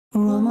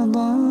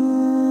Ramadan,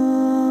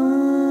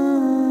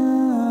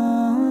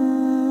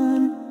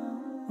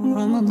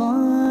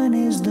 Ramadan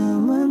is the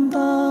month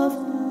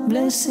of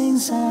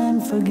blessings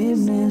and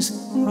forgiveness.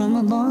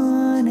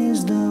 Ramadan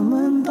is the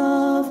month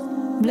of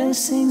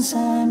blessings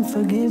and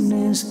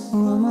forgiveness.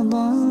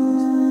 Ramadan.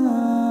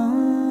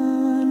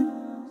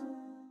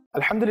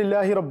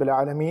 Alhamdulillahi Rabbil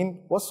Alameen,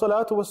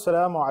 wassalatu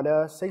wassalamu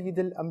ala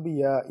Sayyidil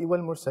Anbiya'i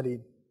wal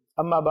Mursaleen.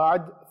 Amma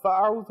ba'd,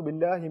 fa'a'udhu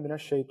billahi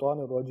minash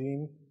shaitanir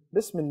rajeem.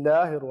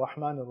 Bismillahir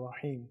Rahmanir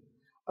Rahim.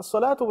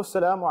 As-salatu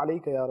wassalamu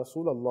alayka ya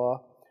Rasulallah.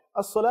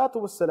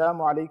 As-salatu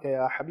wassalamu alayka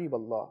ya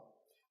Habiballah.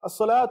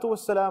 As-salatu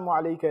wassalamu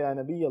alayka ya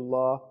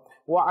Nabiyallah.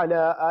 Wa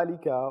ala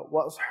alika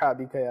wa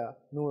ashabika ya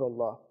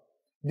Nurallah.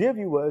 Dear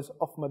viewers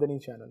of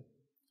Madani Channel,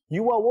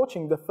 you are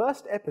watching the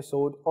first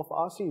episode of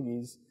our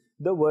series,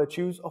 The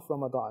Virtues of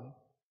Ramadan.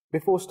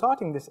 Before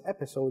starting this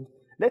episode,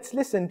 let's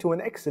listen to an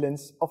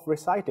excellence of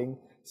reciting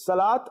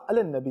Salat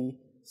al-Nabi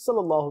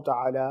sallallahu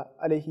ta'ala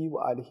alayhi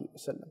wa alihi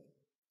wasallam.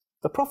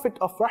 The Prophet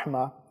of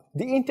Rahmah,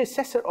 the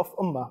intercessor of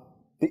Ummah,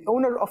 the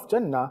owner of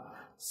Jannah,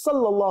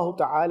 sallallahu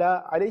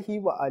ta'ala alayhi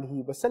wa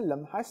alihi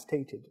wasallam has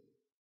stated,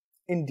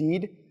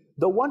 "Indeed,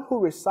 the one who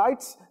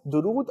recites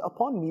durood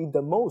upon me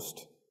the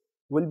most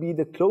will be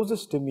the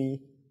closest to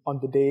me on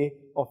the day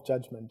of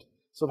judgment."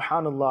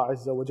 Subhanallah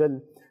Azza wa Jal.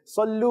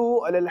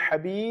 Sallu ala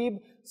al-Habib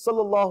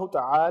sallallahu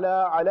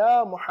ta'ala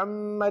ala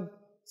Muhammad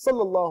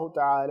sallallahu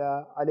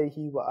ta'ala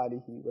alayhi wa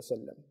alihi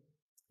wasallam.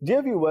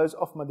 Dear viewers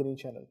of Madani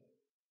Channel,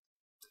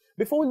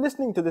 before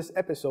listening to this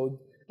episode,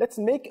 let's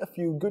make a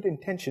few good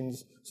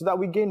intentions so that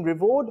we gain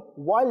reward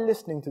while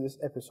listening to this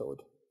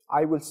episode.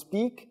 I will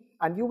speak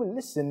and you will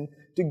listen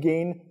to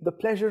gain the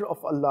pleasure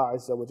of Allah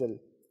Azza wa Jal.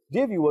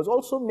 Dear viewers,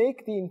 also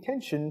make the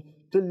intention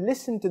to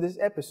listen to this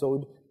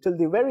episode till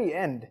the very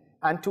end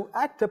and to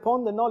act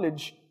upon the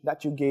knowledge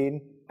that you gain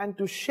and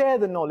to share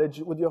the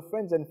knowledge with your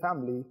friends and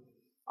family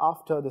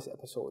after this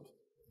episode.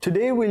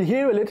 Today we'll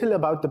hear a little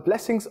about the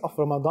blessings of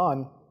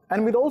Ramadan,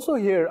 and we'll also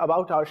hear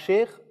about our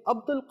Shaykh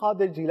Abdul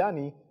Qadir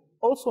Jilani,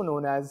 also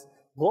known as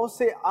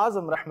Ghaus-e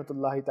Azam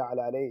Rahmatullahi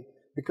Ta'ala alayh,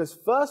 because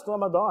first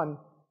Ramadan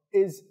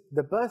is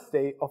the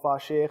birthday of our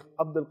Shaykh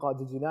Abdul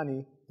Qadir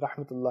Jilani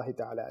Rahmatullahi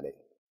Ta'ala alayh.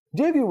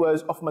 Dear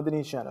viewers of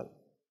Madani Channel,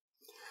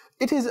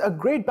 it is a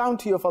great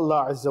bounty of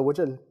Allah Azza wa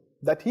Jal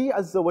that He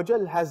Azza wa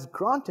Jal has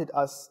granted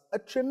us a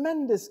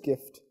tremendous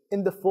gift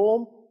in the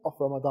form of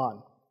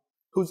Ramadan,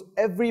 whose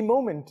every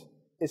moment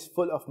is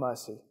full of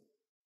mercy.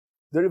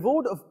 The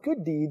reward of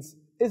good deeds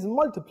is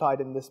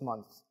multiplied in this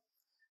month.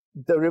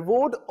 The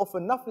reward of a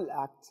nafil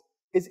act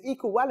is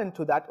equivalent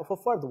to that of a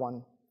fard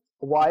one,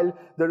 while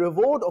the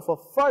reward of a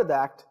fard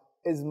act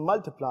is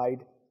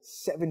multiplied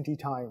 70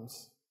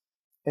 times.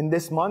 In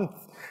this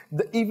month,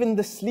 even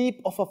the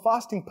sleep of a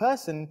fasting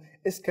person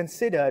is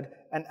considered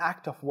an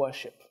act of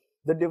worship.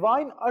 The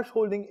divine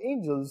arsh-holding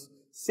angels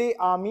say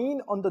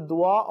Ameen on the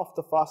dua of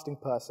the fasting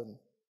person.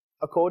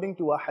 According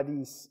to a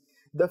hadith,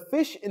 the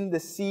fish in the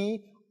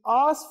sea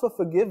asks for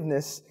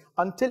forgiveness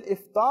until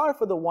iftar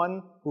for the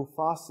one who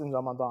fasts in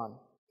Ramadan.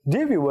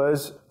 Dear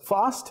viewers,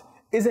 fast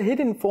is a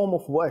hidden form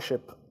of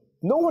worship.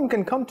 No one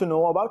can come to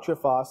know about your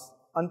fast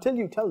until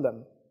you tell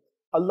them.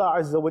 Allah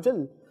Azza wa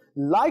Jal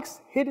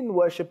likes hidden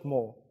worship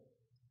more.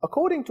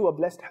 According to a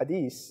blessed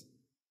hadith,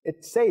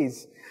 it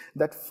says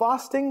that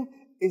fasting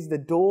is the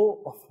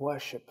door of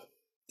worship.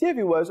 Dear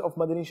viewers of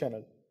Madani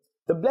Channel,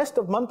 the blessed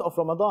month of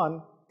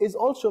Ramadan is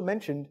also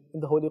mentioned in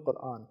the Holy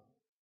Quran.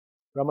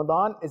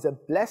 Ramadan is a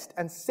blessed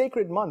and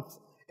sacred month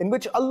in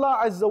which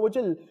Allah Azza wa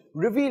Jal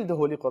revealed the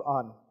Holy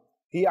Quran.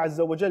 He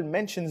Azza wa Jal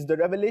mentions the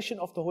revelation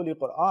of the Holy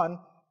Quran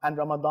and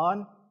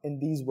Ramadan in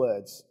these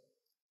words.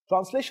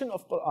 Translation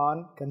of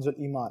Quran, Kanzul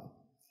Iman.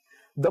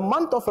 The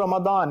month of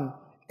Ramadan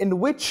in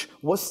which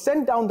was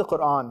sent down the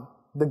Quran,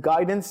 the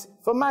guidance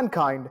for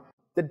mankind,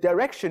 the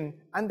direction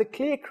and the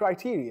clear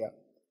criteria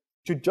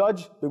to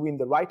judge between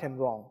the right and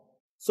wrong.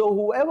 So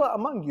whoever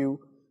among you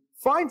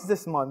finds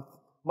this month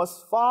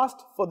must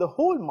fast for the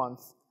whole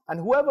month,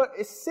 and whoever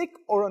is sick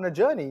or on a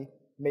journey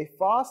may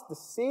fast the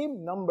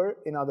same number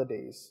in other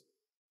days.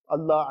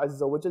 Allah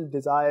Azza wa Jal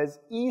desires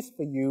ease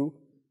for you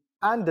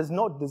and does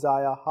not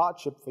desire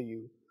hardship for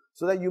you,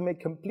 so that you may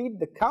complete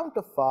the count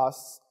of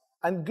fasts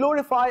and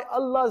glorify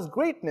Allah's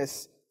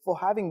greatness for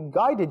having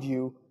guided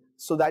you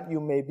so that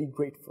you may be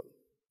grateful.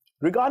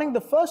 Regarding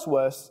the first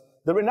verse,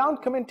 the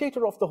renowned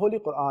commentator of the Holy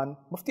Quran,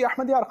 Mufti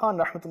Ahmad Yar Khan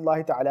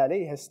Rahmatullahi Ta'ala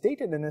alayhi, has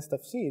stated in his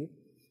tafsir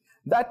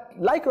that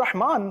like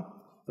Rahman,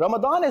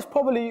 Ramadan is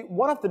probably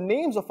one of the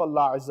names of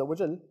Allah Azza wa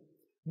Jal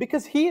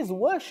because He is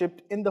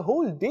worshipped in the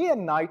whole day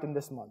and night in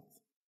this month.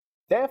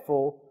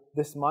 Therefore,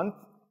 this month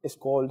is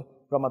called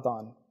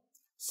Ramadan.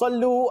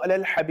 Sallu ala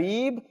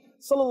al-Habib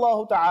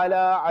sallallahu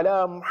ta'ala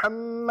ala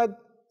Muhammad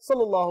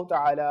sallallahu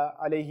ta'ala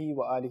alayhi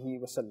wa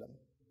alihi wasallam.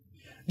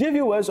 Dear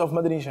viewers of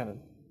Madani Channel,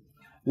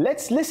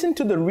 let's listen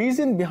to the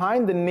reason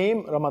behind the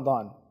name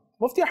Ramadan.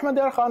 Mufti Ahmad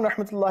Yar Khan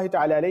Rahmatullahi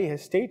Ta'ala alayhi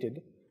has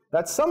stated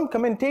that some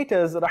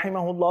commentators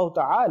Rahimahullah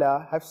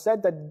Ta'ala have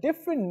said that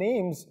different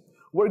names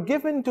were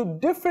given to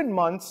different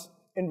months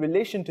in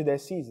relation to their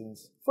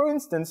seasons. For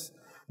instance,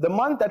 The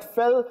month that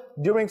fell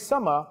during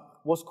summer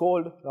was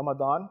called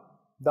Ramadan.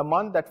 The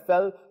month that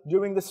fell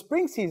during the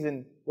spring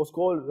season was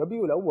called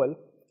Rabiul Awwal.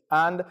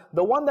 And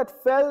the one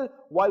that fell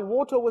while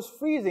water was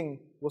freezing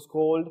was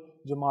called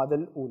Jamad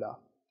al-Ula.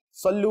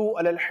 Sallu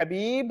ala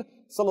al-Habib,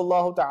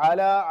 sallallahu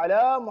ta'ala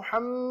ala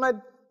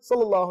Muhammad,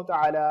 sallallahu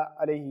ta'ala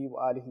alayhi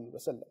wa alihi wa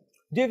sallam.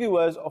 Dear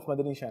viewers of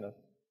Madani Channel,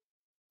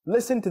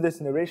 listen to this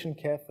narration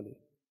carefully.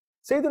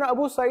 Sayyidina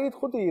Abu Sa'id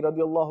Khudri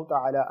radiallahu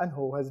ta'ala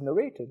anhu has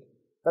narrated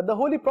that the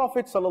Holy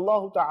Prophet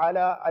sallallahu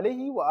ta'ala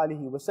alayhi wa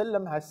alihi wa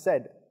sallam has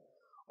said,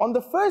 on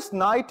the first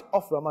night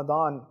of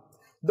Ramadan,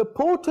 the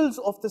portals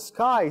of the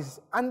skies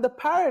and the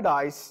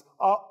paradise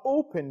are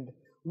opened,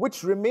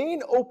 which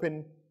remain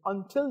open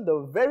until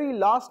the very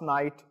last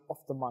night of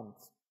the month.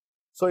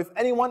 So if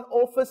anyone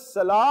offers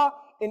salah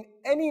in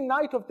any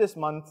night of this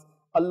month,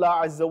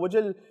 Allah Azza wa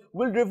Jal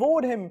will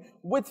reward him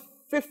with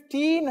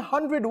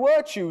 1,500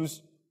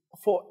 virtues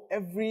for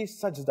every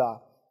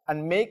sajda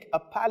and make a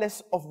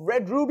palace of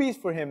red rubies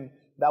for him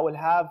that will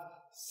have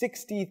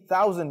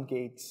 60,000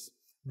 gates.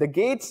 The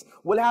gates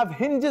will have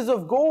hinges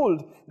of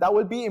gold that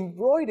will be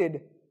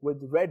embroidered with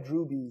red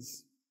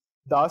rubies.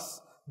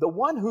 Thus, the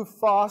one who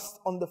fasts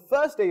on the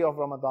first day of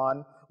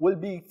Ramadan will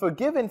be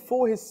forgiven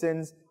for his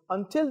sins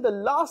until the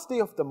last day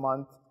of the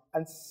month,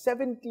 and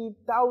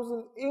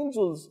 70,000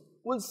 angels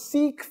will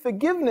seek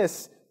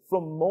forgiveness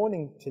from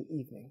morning till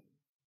evening.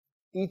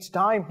 Each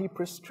time he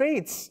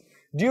prostrates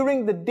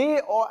during the day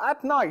or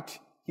at night,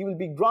 he will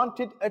be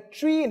granted a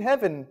tree in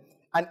heaven,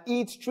 and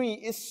each tree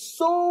is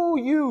so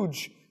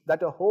huge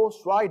that a horse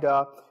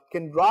rider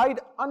can ride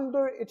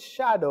under its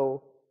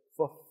shadow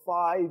for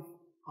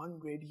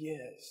 500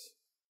 years.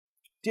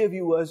 Dear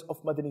viewers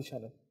of Madani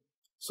Channel,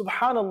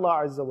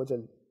 Subhanallah Azza wa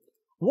Jal,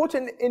 what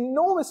an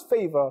enormous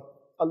favor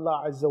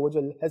Allah Azza wa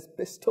Jal has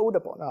bestowed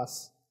upon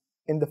us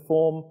in the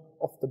form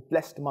of the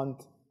blessed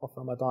month of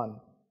Ramadan.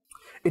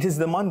 It is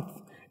the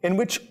month in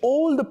which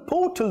all the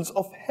portals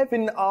of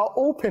heaven are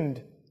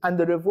opened and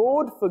the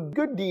reward for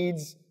good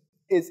deeds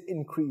is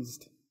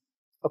increased.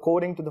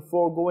 According to the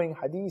foregoing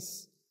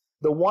hadith,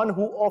 the one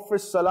who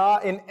offers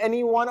salah in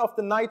any one of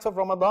the nights of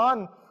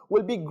Ramadan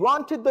will be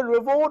granted the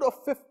reward of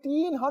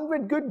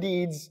 1,500 good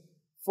deeds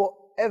for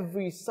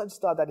every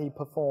sajda that he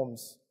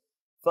performs.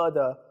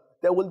 Further,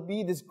 there will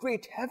be this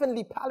great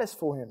heavenly palace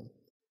for him.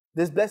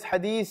 This blessed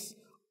hadith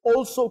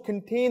also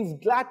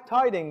contains glad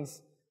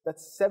tidings that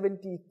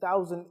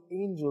 70,000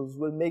 angels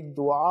will make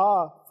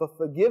dua for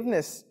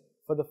forgiveness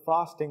for the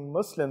fasting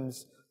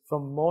Muslims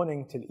from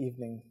morning till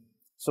evening.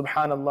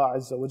 Subhanallah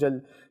Azza wa Jal.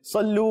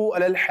 Sallu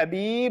ala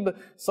al-Habib,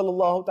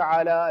 sallallahu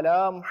ta'ala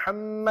ala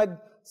Muhammad,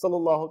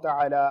 sallallahu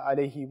ta'ala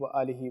alayhi wa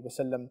alihi wa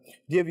sallam.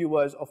 Dear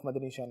viewers of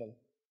Madani Channel,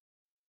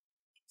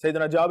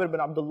 Sayyidina Jabir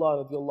bin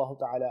Abdullah radiallahu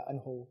ta'ala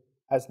anhu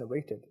has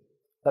narrated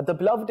that the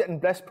beloved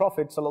and blessed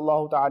Prophet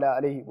sallallahu ta'ala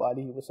alayhi wa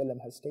alihi wa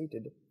sallam has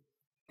stated,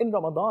 in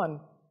Ramadan,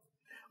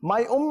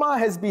 my ummah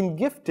has been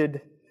gifted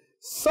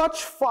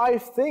such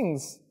 5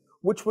 things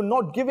which were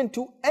not given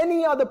to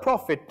any other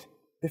prophet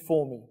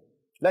before me.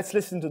 Let's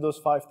listen to those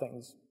 5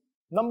 things.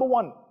 Number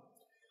 1,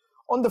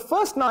 on the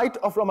first night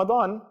of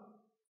Ramadan,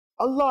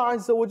 Allah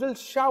Azza wa Jal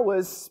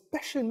showers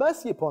special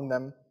mercy upon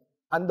them,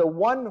 and the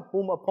one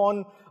whom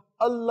upon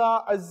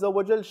Allah Azza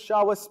wa Jal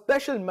showers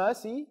special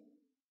mercy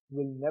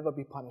will never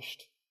be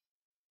punished.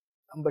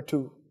 Number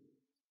 2,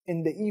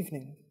 in the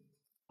evening,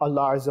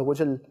 Allah Azza wa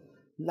Jal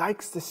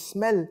likes the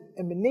smell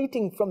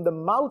emanating from the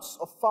mouths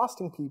of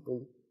fasting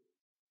people,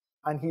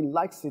 and He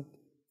likes it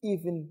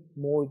even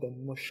more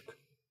than mushk.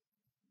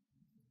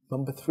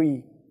 Number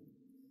 3,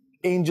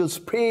 angels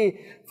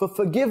pray for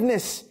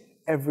forgiveness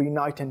every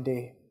night and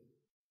day.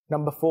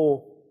 Number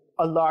 4,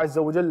 Allah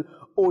Azza wa Jal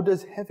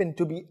orders heaven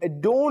to be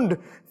adorned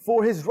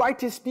for His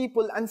righteous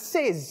people and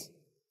says,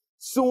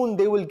 soon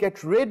they will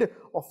get rid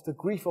of the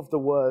grief of the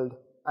world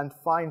and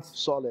find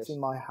solace in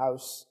my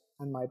house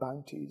and my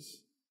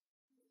bounties.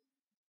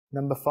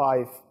 Number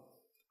 5,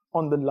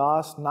 on the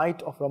last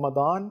night of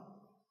Ramadan,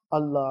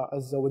 Allah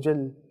Azza wa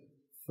Jal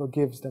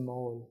forgives them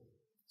all.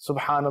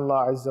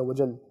 Subhanallah Azza wa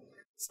Jal.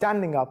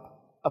 Standing up,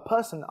 a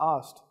person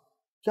asked,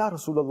 Ya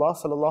Rasulullah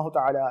sallallahu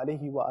ta'ala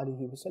alayhi wa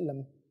alihi wa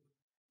sallam,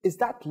 is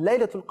that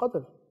Laylatul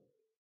Qadr?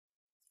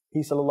 He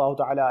sallallahu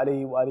ta'ala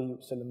alayhi wa alihi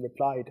wa sallam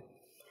replied,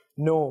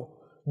 no,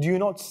 do you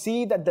not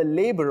see that the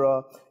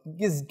laborer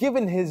is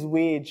given his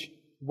wage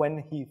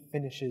when he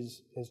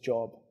finishes his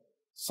job?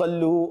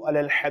 Sallu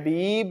ala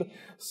al-Habib,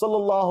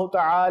 sallallahu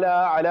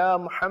ta'ala ala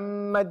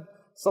Muhammad,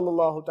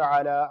 sallallahu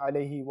ta'ala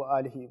alayhi wa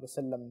alihi wa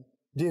sallam.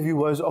 Dear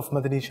viewers of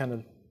Madani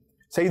Channel,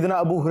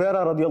 Sayyidina Abu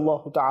Huraira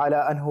radiallahu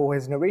ta'ala anhu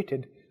has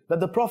narrated that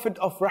the Prophet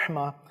of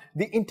Rahmah,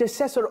 the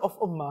intercessor of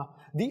Ummah,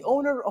 the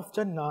owner of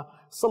Jannah,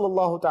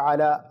 sallallahu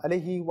ta'ala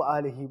alayhi wa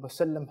alihi wa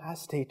sallam has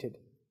stated,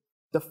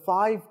 the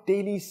 5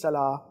 daily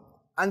salah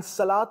and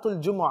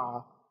salatul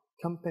Jumu'ah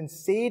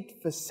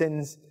compensate for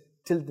sins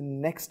till the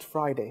next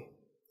Friday,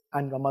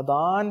 and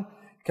Ramadan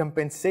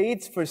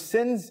compensates for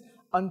sins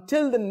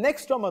until the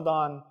next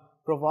Ramadan,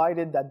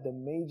 provided that the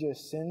major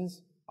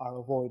sins are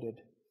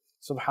avoided.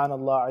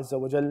 Subhanallah Azza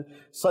wa Jal.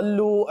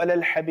 Sallu ala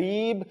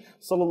al-Habib,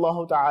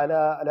 sallallahu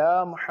ta'ala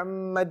ala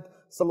Muhammad,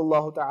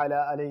 sallallahu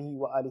ta'ala alayhi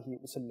wa alihi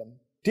wa sallam.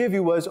 Dear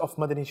viewers of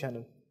Madani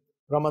Channel,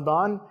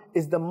 Ramadan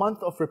is the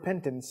month of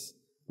repentance.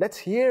 Let's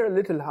hear a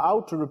little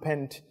how to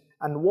repent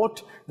and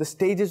what the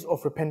stages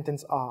of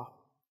repentance are.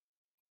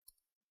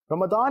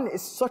 Ramadan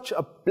is such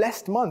a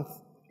blessed month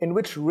in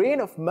which rain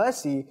of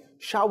mercy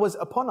showers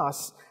upon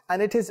us,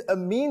 and it is a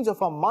means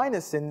of our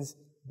minor sins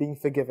being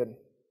forgiven.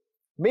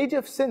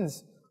 Major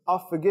sins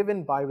are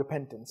forgiven by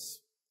repentance.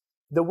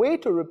 The way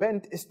to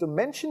repent is to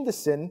mention the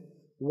sin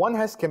one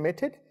has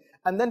committed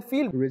and then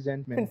feel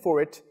resentment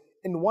for it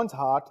in one's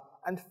heart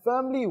and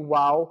firmly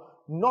vow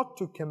not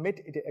to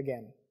commit it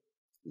again.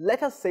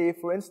 Let us say,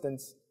 for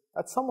instance,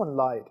 that someone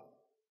lied.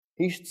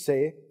 He should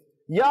say,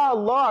 Ya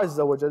Allah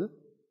Azza wa Jal,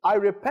 I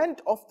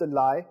repent of the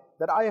lie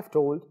that I have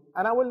told,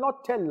 and I will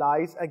not tell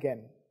lies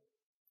again.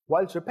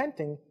 Whilst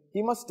repenting,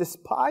 he must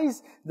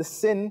despise the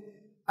sin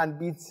and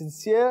be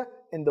sincere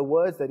in the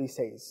words that he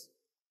says.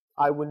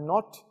 I will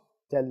not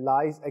tell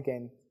lies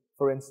again,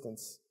 for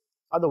instance.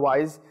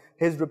 Otherwise,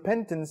 his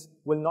repentance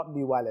will not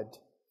be valid.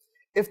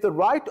 If the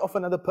right of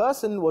another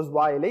person was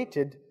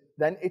violated,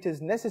 then it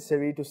is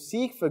necessary to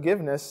seek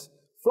forgiveness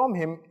from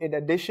him in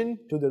addition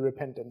to the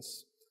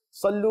repentance.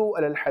 Sallu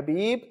ala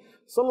al-Habib,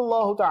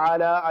 sallallahu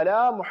ta'ala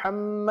ala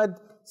Muhammad,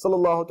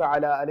 sallallahu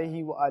ta'ala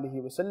alayhi wa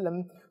alihi wa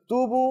sallam.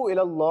 Tubu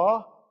ila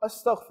Allah,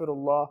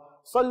 astaghfirullah.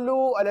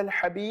 Sallu ala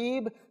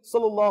al-Habib,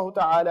 sallallahu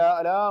ta'ala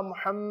ala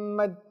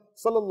Muhammad,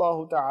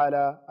 sallallahu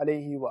ta'ala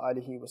alayhi wa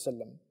alihi wa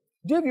sallam.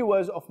 Dear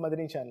viewers of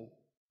Madani Channel,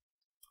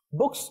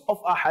 books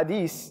of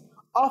ahadith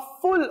are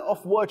full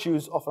of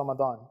virtues of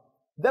Ramadan.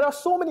 There are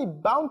so many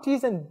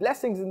bounties and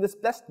blessings in this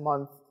blessed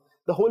month.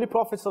 The Holy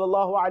Prophet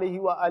sallallahu alayhi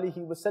wa alihi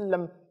wa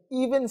sallam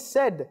even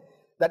said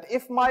that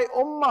if my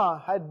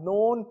ummah had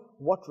known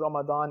what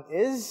Ramadan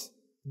is,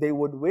 they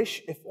would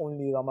wish if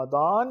only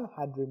Ramadan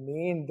had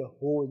remained the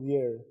whole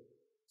year.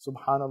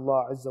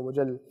 Subhanallah Azza wa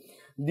Jal.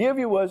 Dear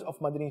viewers of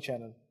Madani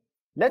Channel,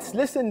 let's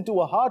listen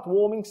to a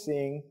heartwarming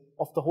saying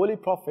of the Holy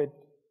Prophet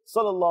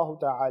sallallahu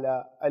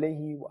ta'ala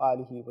alayhi wa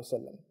alihi wa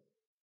sallam.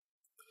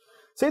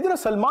 Sayyidina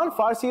Salman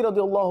Farsi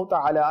radiallahu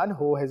ta'ala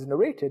anhu has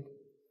narrated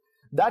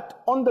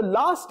that on the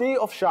last day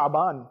of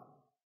Sha'ban,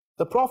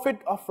 the Prophet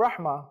of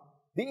Rahmah,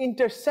 the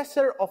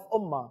intercessor of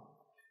Ummah,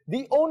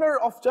 the owner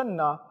of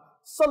Jannah,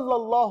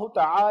 sallallahu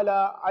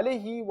ta'ala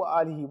alayhi wa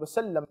alihi wa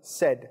sallam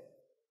said,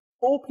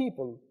 O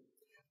people,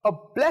 a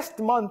blessed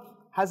month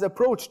has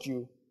approached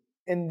you.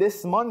 In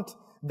this month,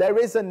 there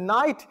is a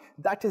night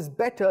that is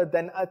better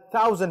than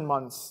 1,000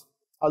 months.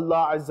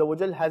 Allah Azza wa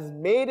Jal has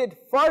made it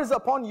farz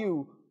upon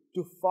you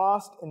to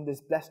fast in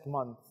this blessed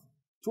month.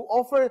 To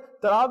offer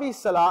Taraweeh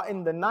Salah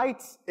in the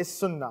nights is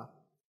Sunnah.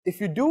 If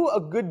you do a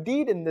good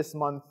deed in this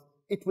month,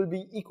 it will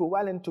be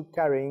equivalent to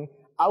carrying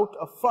out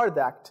a fard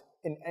act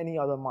in any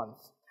other month.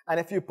 And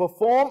if you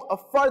perform a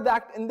fard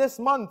act in this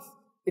month,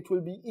 it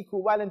will be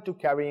equivalent to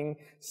carrying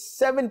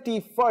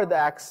 70 fard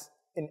acts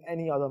in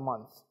any other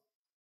month.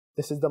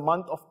 This is the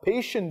month of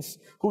patience,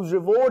 whose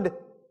reward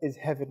is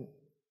heaven.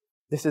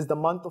 This is the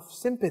month of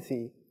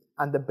sympathy,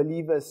 and the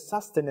believer's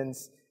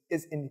sustenance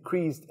is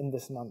increased in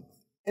this month.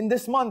 In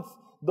this month,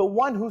 the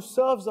one who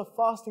serves a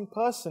fasting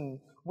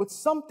person with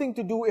something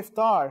to do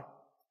iftar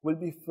will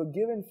be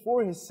forgiven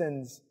for his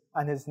sins,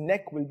 and his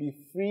neck will be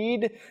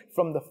freed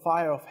from the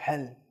fire of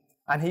hell.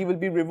 And he will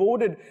be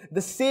rewarded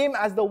the same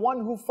as the one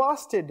who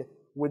fasted,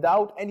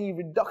 without any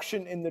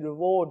reduction in the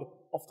reward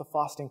of the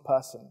fasting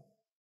person.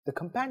 The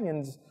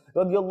companions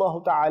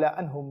radiallahu ta'ala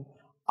anhum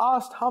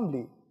asked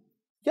humbly,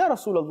 Ya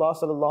Rasulullah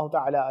sallallahu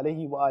ta'ala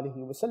alayhi wa alihi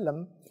wa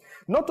sallam,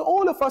 not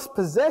all of us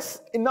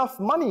possess enough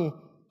money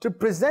to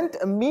present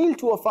a meal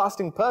to a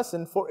fasting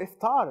person for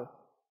iftar.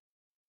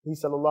 He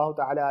sallallahu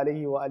ta'ala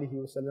alayhi wa alihi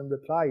wa sallam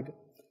replied,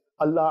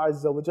 Allah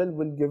Azza wa Jal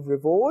will give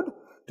reward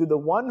to the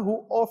one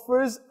who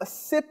offers a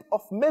sip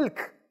of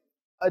milk,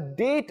 a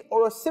date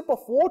or a sip of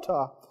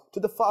water to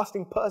the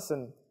fasting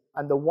person,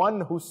 and the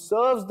one who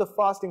serves the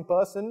fasting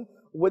person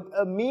with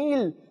a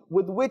meal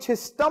with which his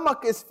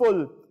stomach is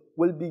full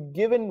will be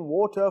given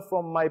water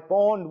from my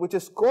pond, which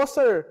is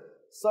kosher,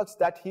 such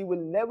that he will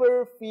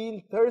never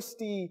feel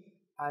thirsty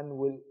and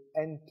will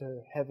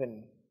enter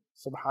heaven.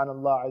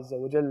 Subhanallah Azza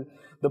wa Jal.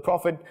 The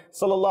Prophet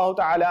sallallahu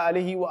ta'ala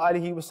alayhi wa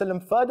alihi wa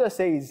sallam further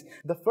says,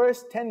 the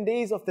first 10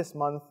 days of this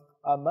month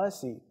are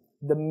mercy,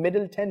 the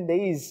middle 10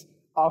 days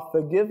are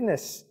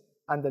forgiveness,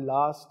 and the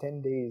last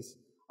 10 days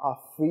are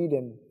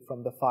freedom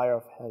from the fire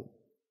of hell.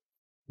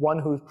 One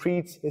who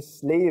treats his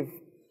slave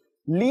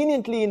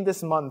leniently in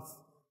this month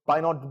by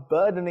not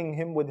burdening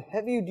him with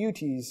heavy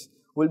duties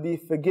will be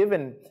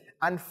forgiven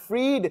and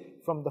freed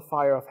from the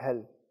fire of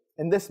hell.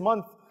 In this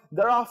month,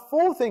 there are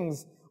 4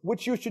 things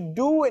which you should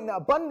do in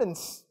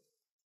abundance.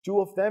 2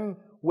 of them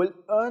will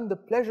earn the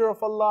pleasure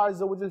of Allah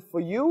Azza wa Jal for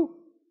you,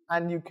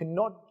 and you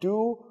cannot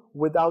do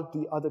without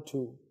the other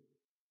 2.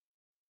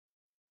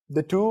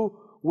 The 2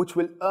 which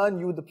will earn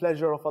you the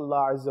pleasure of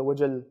Allah Azza wa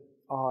Jal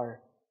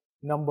are,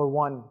 number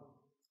 1,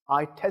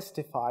 I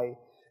testify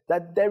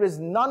that there is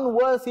none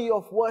worthy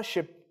of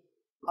worship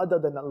other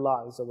than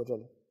Allah Azza wa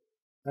Jal.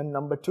 And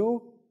number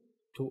two,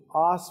 to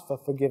ask for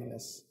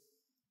forgiveness.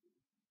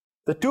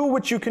 The two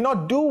which you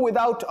cannot do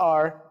without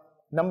are,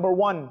 number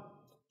one,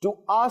 to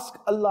ask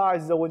Allah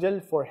Azza wa Jal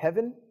for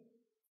heaven,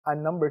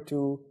 and number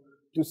two,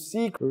 to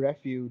seek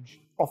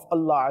refuge of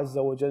Allah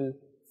Azza wa Jal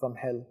from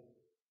hell.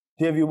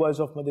 Dear viewers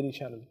of Madani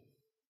Channel,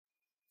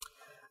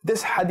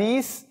 this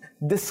hadith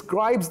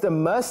describes the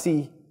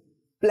mercy,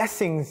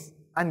 blessings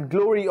and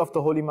glory of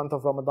the holy month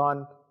of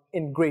Ramadan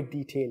in great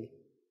detail.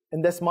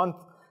 In this month,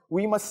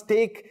 we must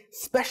take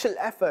special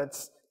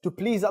efforts to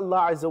please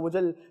Allah Azza wa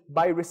Jal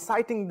by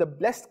reciting the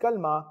blessed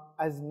kalma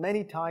as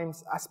many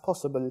times as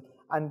possible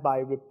and by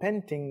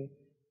repenting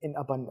in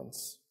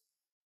abundance.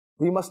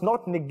 We must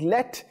not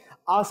neglect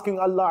asking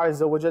Allah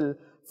Azza wa Jal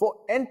for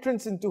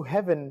entrance into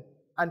heaven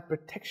and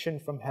protection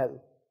from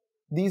hell.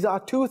 These are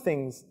two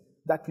things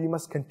that we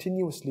must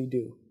continuously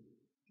do.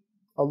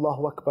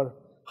 Allahu Akbar.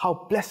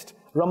 How blessed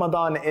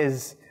Ramadan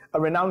is. A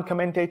renowned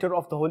commentator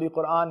of the Holy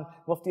Quran,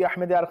 Mufti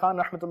Ahmed Yar Khan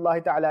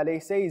rahmatullahi ta'ala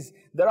alayhi, says,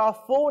 there are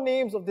four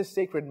names of this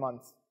sacred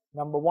month.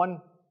 Number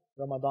one,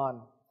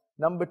 Ramadan.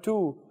 Number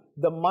two,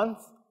 the month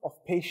of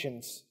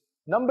patience.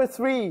 Number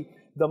three,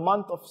 the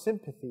month of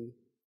sympathy.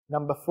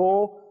 Number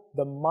four,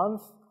 the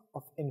month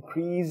of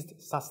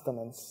increased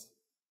sustenance.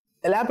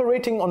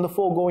 Elaborating on the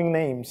foregoing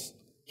names,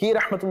 he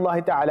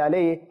rahmatullahi ta'ala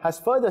alayhi has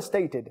further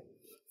stated,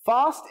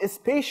 fast is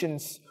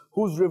patience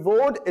whose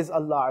reward is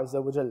Allah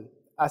Azza wa Jal.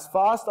 As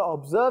fasts are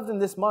observed in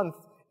this month,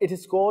 it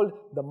is called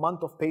the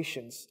month of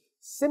patience.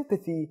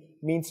 Sympathy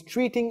means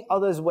treating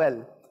others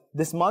well.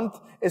 This month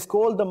is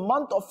called the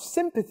month of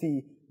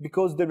sympathy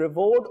because the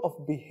reward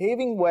of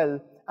behaving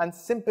well and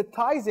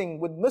sympathizing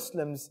with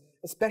Muslims,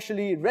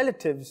 especially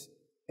relatives,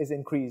 is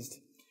increased.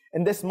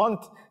 In this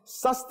month,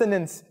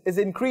 sustenance is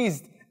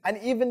increased and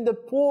even the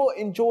poor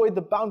enjoy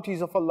the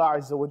bounties of Allah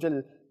Azza wa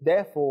Jal.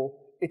 Therefore,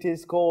 it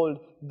is called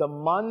the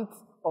month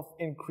of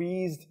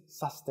increased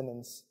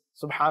sustenance.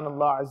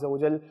 Subhanallah Azza wa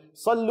Jal.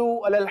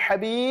 Sallu ala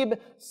al-Habib,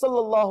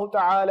 sallallahu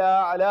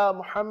ta'ala ala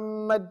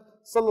Muhammad,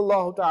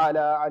 sallallahu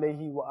ta'ala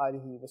alayhi wa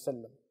alihi wa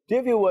sallam.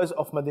 Dear viewers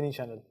of Madani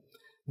Channel,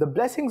 the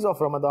blessings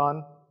of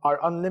Ramadan are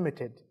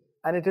unlimited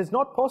and it is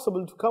not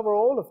possible to cover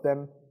all of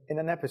them in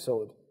an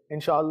episode.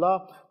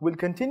 Inshallah, we'll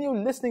continue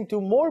listening to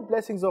more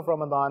blessings of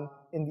Ramadan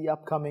in the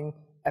upcoming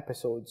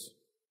episodes.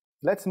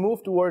 Let's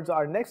move towards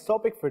our next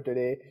topic for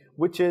today,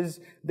 which is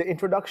the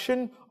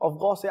introduction of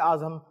Ghaus-e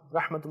Azam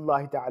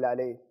rahmatullahi ta'ala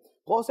alayhi.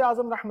 Ghaus-e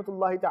Azam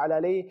rahmatullahi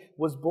ta'ala alayhi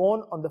was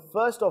born on the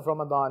 1st of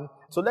Ramadan.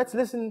 So let's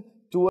listen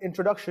to an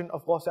introduction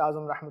of Ghaus-e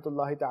Azam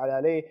rahmatullahi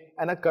ta'ala alayhi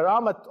and a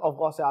karamat of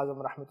Ghaus-e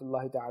Azam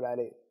rahmatullahi ta'ala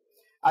alayhi.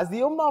 As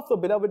the ummah of the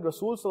beloved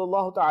Rasul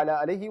sallallahu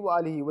ta'ala alayhi wa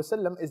alihi wa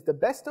sallam is the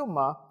best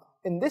ummah,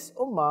 in this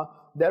ummah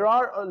there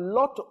are a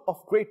lot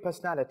of great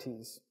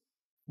personalities.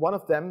 One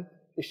of them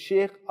is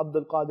Shaykh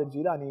Abdul Qadir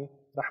Jilani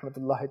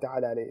rahmatullahi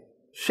ta'ala alayhi.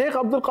 Shaykh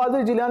Abdul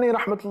Qadir Jilani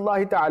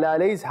rahmatullahi ta'ala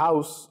alayhi's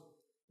house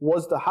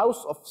was the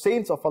house of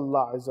saints of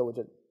Allah Azza wa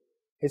Jal.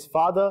 His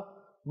father,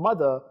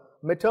 mother,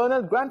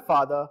 maternal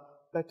grandfather,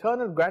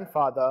 paternal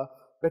grandfather,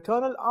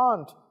 paternal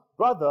aunt,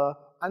 brother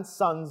and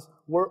sons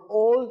were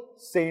all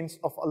saints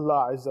of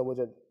Allah Azza wa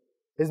Jal.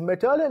 His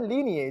maternal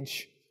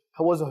lineage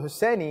was a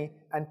Hussaini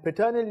and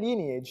paternal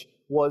lineage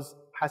was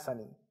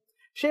Hassani.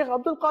 Shaykh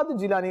Abdul Qadir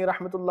Jilani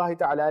rahmatullahi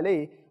ta'ala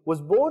alayhi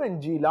was born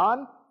in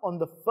Jilan on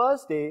the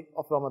first day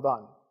of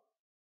Ramadan.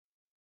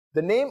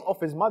 The name of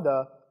his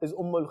mother is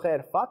Ummul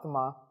Khair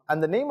Fatima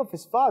and the name of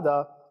his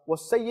father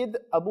was Sayyid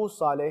Abu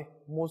Saleh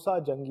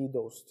Musa Jangi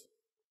Dost.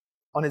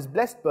 On his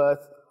blessed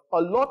birth, a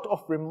lot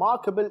of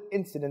remarkable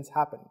incidents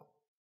happened.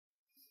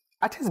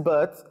 At his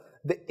birth,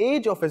 the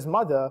age of his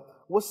mother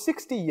was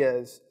 60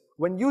 years,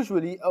 when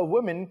usually a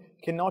woman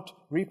cannot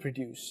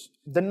reproduce.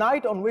 The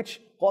night on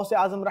which Ghaus-e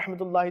Azam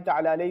rahmatullahi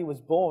ta'ala alayhi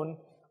was born,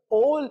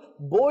 all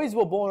boys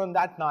were born on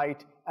that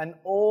night and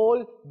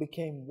all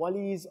became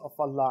walis of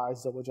Allah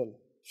Azza wa Jal.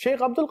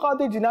 Shaykh Abdul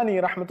Qadir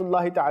Jilani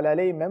rahmatullahi ta'ala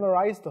alayhi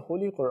memorized the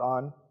Holy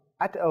Quran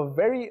at a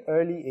very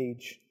early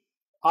age.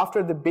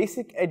 After the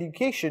basic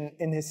education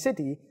in his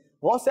city,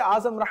 Ghaus-e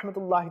Azam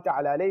rahmatullahi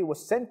ta'ala alayhi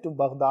was sent to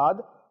Baghdad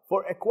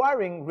for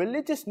acquiring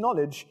religious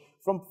knowledge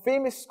from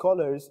famous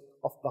scholars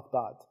of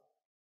Baghdad.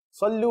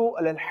 Sallu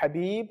ala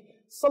al-Habib,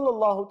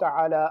 sallallahu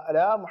ta'ala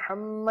ala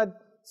Muhammad,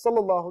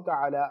 sallallahu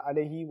ta'ala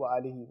alayhi wa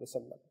alihi wa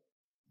sallam.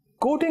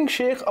 Quoting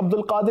Shaykh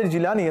Abdul Qadir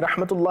Jilani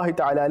rahmatullahi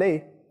ta'ala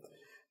alayhi,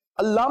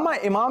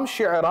 Allama Imam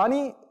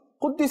Shi'rani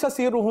Quddisa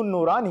Siruhun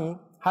Nurani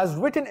has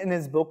written in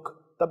his book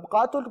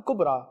Tabqatul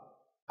Kubra,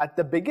 at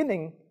the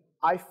beginning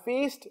I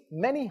faced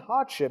many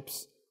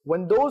hardships.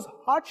 When those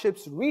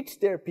hardships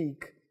reached their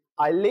peak,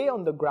 I lay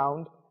on the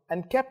ground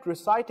and kept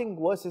reciting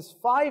verses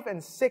 5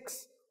 and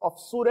 6 of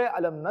Surah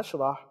Alam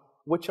Nashrah,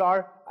 which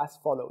are as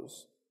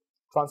follows.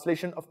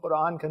 Translation of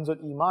Quran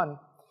Kanzul Iman.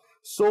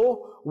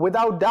 So,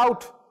 without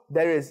doubt,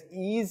 there is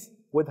ease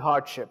with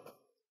hardship.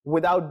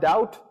 Without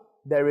doubt,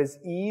 there is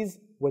ease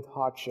with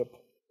hardship.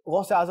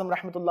 Ghaus-e Azam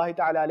rahmatullahi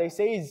ta'ala alayhi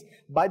says,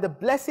 by the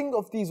blessing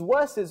of these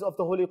verses of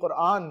the Holy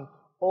Quran,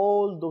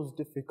 all those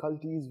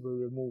difficulties were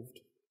removed.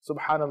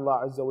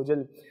 Subhanallah Azza wa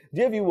Jal.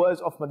 Dear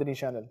viewers of Madani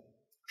Channel,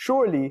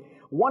 surely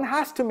one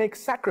has to make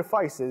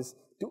sacrifices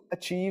to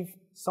achieve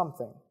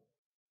something.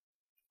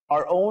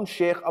 Our own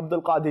Shaykh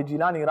Abdul Qadir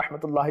Jilani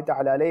rahmatullahi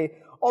ta'ala alayhi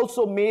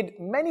also made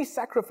many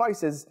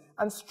sacrifices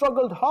and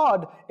struggled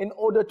hard in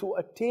order to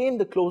attain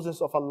the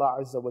closeness of Allah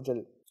Azza wa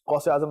Jal.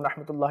 Ghaus Azam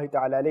rahmatullahi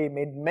ta'ala alayhi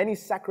made many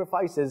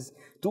sacrifices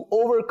to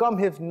overcome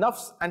his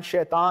nafs and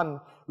shaitan,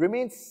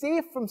 remain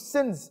safe from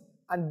sins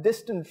and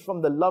distant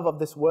from the love of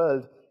this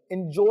world,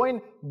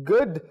 enjoin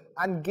good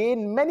and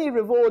gain many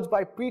rewards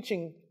by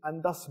preaching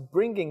and thus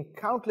bringing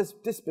countless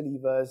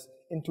disbelievers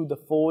into the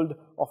fold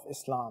of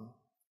Islam.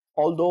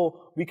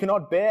 Although we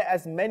cannot bear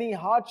as many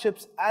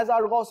hardships as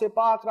our Ghaus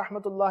Pak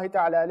rahmatullahi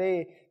ta'ala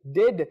alayhi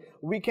did,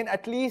 we can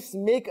at least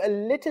make a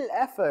little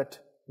effort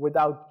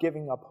without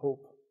giving up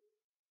hope.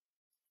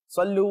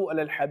 Sallu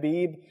ala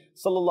al-Habib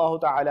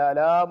sallallahu ta'ala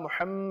ala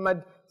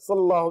Muhammad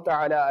sallallahu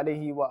ta'ala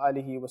alayhi wa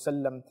alihi wa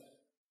sallam.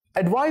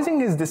 Advising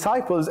his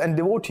disciples and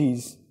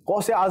devotees,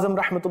 Ghaus Azam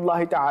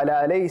rahmatullahi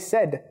ta'ala alayhi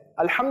said,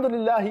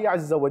 Alhamdulillahi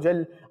Azza wa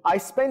Jal, I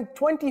spent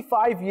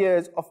 25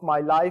 years of my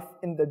life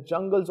in the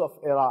jungles of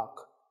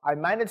Iraq. I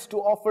managed to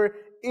offer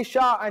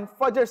Isha and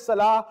Fajr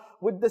Salah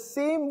with the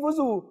same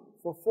wuzu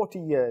for 40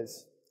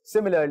 years.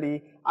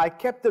 Similarly, I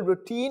kept the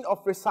routine of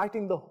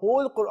reciting the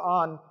whole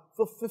Quran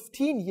for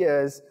 15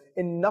 years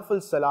in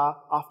Nafil Salah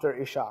after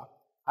Isha.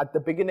 At the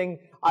beginning,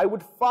 I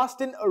would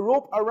fasten a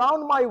rope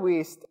around my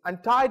waist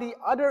and tie the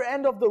other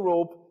end of the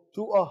rope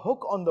to a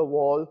hook on the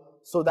wall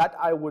so that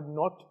I would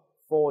not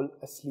fall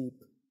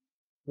asleep.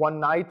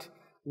 One night,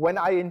 when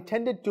I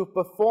intended to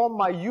perform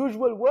my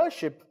usual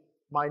worship,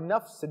 my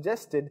nafs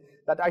suggested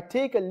that I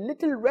take a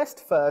little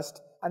rest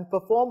first and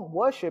perform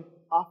worship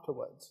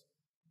afterwards.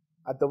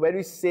 At the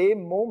very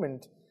same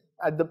moment,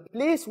 at the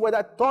place where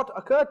that thought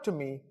occurred to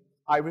me,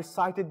 I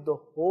recited the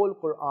whole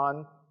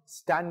Quran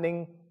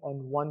standing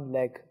on one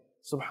leg.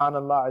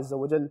 Subhanallah Azza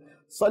wa Jal.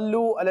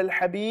 Sallu ala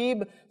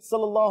al-Habib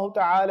sallallahu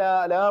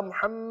ta'ala ala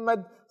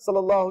Muhammad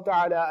sallallahu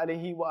ta'ala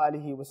alayhi wa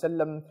alihi wa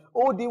sallam.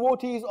 O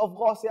devotees of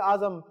Ghaus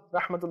Azam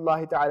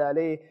rahmatullahi ta'ala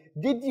alayhi,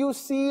 did you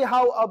see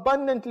how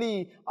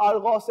abundantly our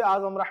Ghaus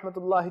Azam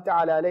rahmatullahi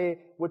ta'ala alayhi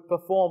would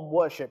perform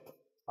worship?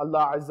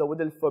 Allah Azza wa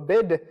Jal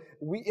forbid,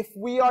 if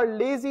we are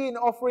lazy in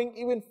offering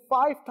even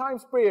 5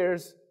 times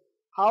prayers,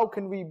 how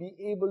can we be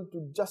able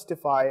to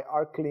justify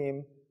our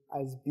claim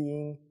as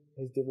being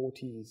his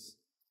devotees?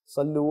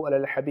 Sallu ala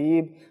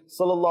al-Habib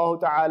sallallahu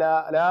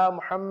ta'ala ala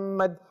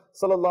Muhammad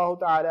sallallahu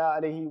ta'ala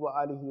alayhi wa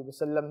alihi wa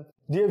sallam.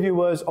 Dear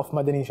viewers of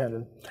Madani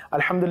Channel,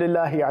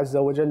 Alhamdulillahi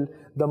Azza wa Jal,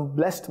 the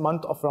blessed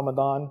month of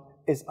Ramadan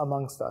is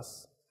amongst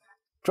us.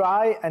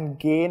 Try and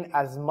gain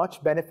as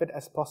much benefit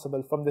as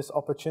possible from this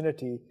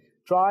opportunity.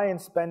 Try and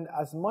spend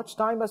as much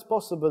time as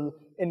possible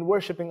in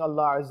worshipping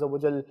Allah Azza wa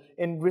Jal,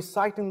 in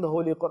reciting the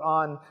Holy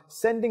Quran,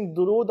 sending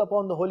durood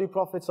upon the Holy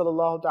Prophet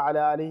sallallahu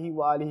ta'ala alayhi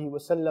wa alihi wa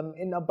sallam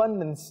in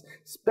abundance.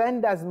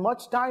 Spend as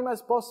much time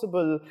as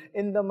possible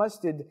in the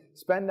masjid.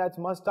 Spend as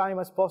much time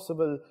as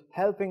possible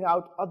helping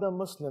out other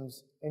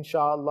Muslims.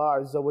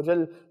 Insha'Allah Azza wa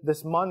Jal,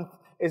 this month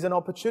is an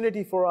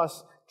opportunity for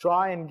us.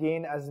 Try and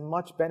gain as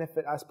much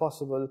benefit as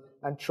possible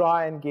and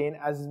try and gain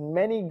as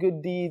many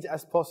good deeds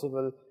as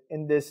possible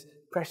in this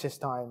precious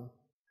time.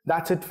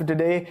 That's it for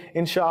today.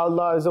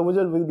 Insha'Allah Azza wa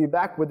Jal, we'll be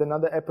back with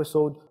another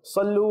episode.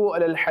 Sallu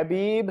ala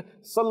al-Habib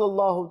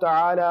sallallahu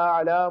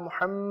ta'ala ala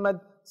Muhammad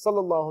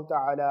sallallahu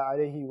ta'ala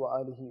alayhi wa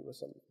alihi wa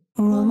sallam.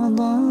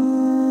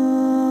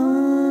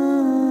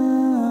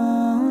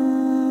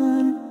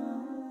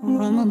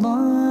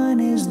 Ramadan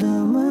is the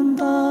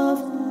month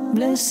of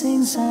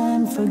blessings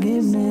and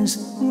forgiveness.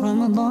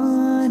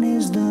 Ramadan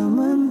is the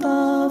month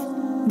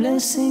of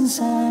blessings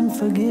and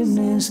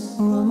forgiveness.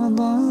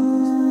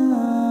 Ramadan